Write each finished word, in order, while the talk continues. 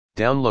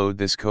Download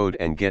this code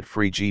and get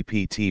free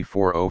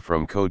GPT-4o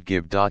from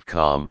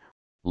codegive.com,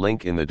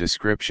 link in the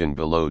description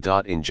below.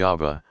 In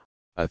Java,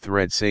 a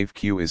thread-safe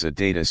queue is a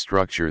data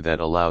structure that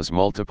allows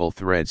multiple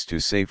threads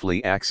to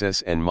safely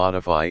access and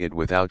modify it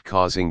without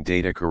causing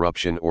data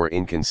corruption or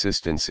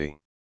inconsistency.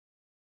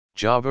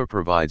 Java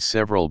provides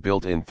several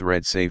built-in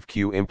thread-safe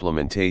queue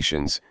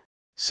implementations,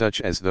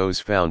 such as those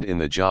found in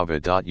the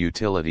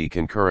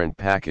java.util.concurrent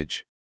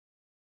package.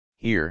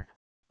 Here,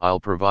 I'll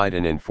provide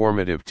an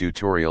informative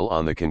tutorial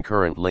on the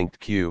concurrent linked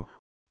queue,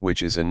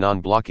 which is a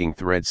non-blocking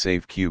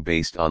thread-safe queue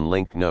based on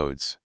linked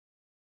nodes.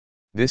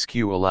 This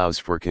queue allows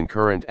for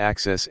concurrent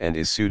access and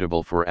is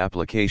suitable for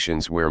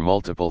applications where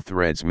multiple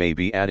threads may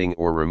be adding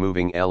or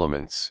removing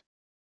elements.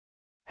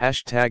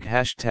 Hashtag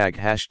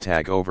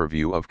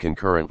overview of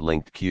concurrent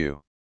linked queue.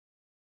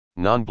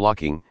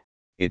 Non-blocking,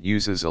 it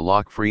uses a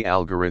lock-free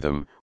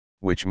algorithm,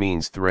 which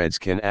means threads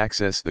can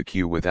access the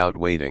queue without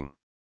waiting.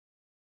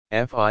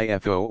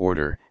 FIFO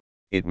order,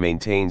 it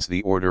maintains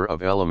the order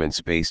of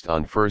elements based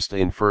on first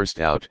in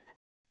first out,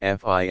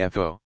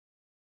 FIFO.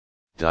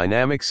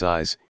 Dynamic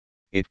size,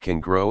 it can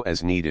grow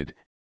as needed,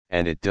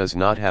 and it does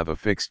not have a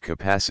fixed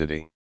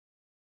capacity.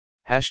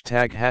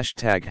 Hashtag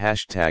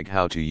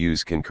how to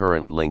use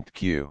concurrent linked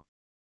queue.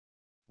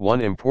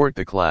 1. Import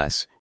the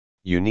class.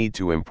 You need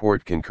to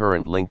import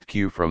concurrent linked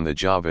queue from the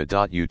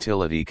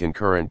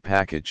java.util.concurrent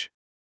package.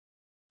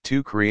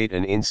 2. Create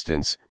an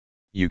instance.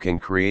 You can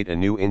create a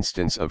new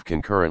instance of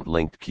concurrent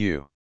linked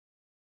queue.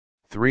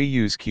 3.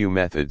 Use queue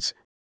methods.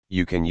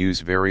 You can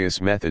use various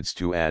methods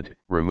to add,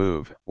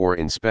 remove, or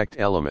inspect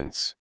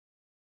elements.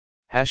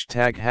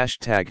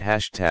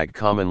 Hashtag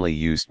commonly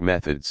used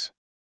methods.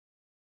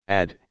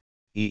 Add,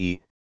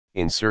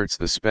 inserts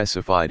the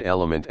specified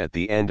element at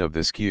the end of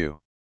this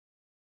queue.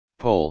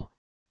 Poll,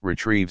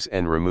 retrieves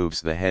and removes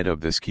the head of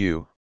this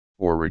queue,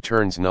 or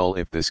returns null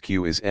if this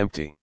queue is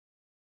empty.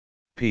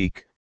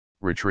 Peek,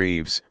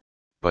 retrieves,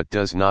 but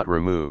does not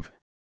remove,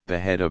 the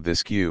head of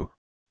this queue,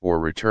 or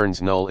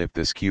returns null if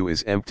this queue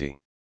is empty.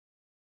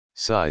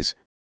 Size,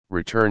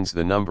 returns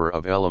the number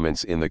of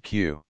elements in the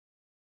queue.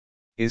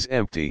 Is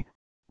empty,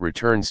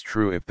 returns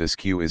true if this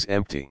queue is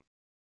empty.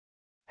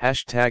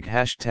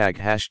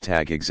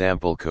 Hashtag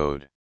example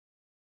code.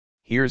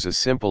 Here's a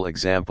simple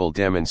example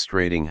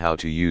demonstrating how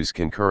to use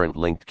concurrent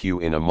linked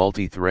queue in a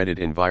multi-threaded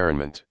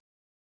environment.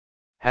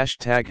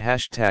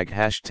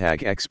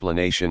 Hashtag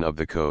explanation of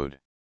the code.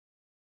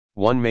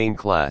 1. Main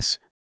class.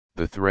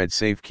 The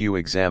thread-safe queue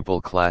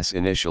example class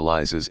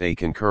initializes a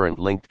concurrent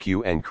linked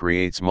queue and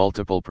creates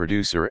multiple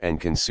producer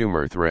and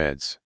consumer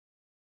threads.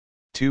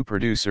 2.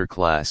 Producer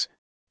class.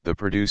 The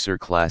producer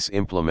class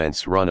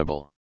implements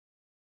runnable.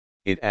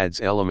 It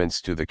adds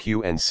elements to the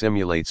queue and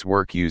simulates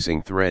work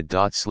using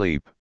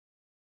thread.sleep.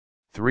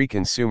 3.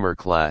 Consumer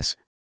class.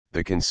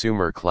 The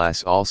consumer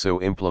class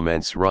also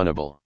implements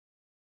runnable.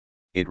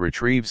 It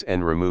retrieves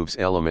and removes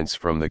elements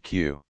from the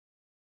queue.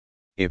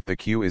 If the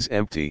queue is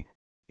empty,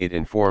 it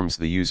informs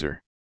the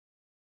user.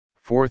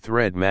 4.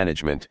 Thread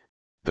management.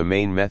 The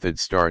main method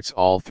starts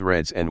all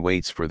threads and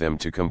waits for them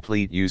to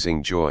complete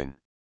using join.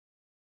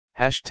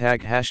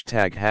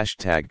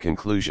 Hashtag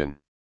conclusion.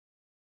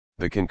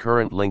 The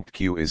concurrent linked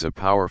queue is a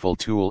powerful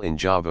tool in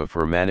Java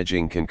for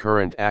managing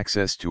concurrent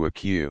access to a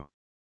queue.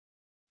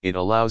 It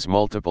allows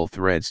multiple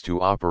threads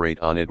to operate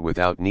on it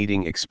without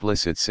needing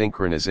explicit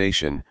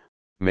synchronization,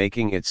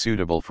 making it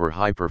suitable for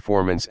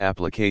high-performance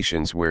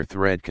applications where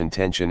thread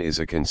contention is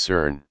a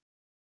concern.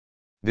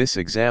 This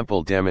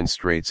example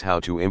demonstrates how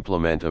to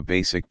implement a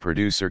basic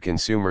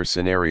producer-consumer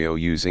scenario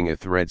using a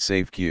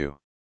thread-safe queue.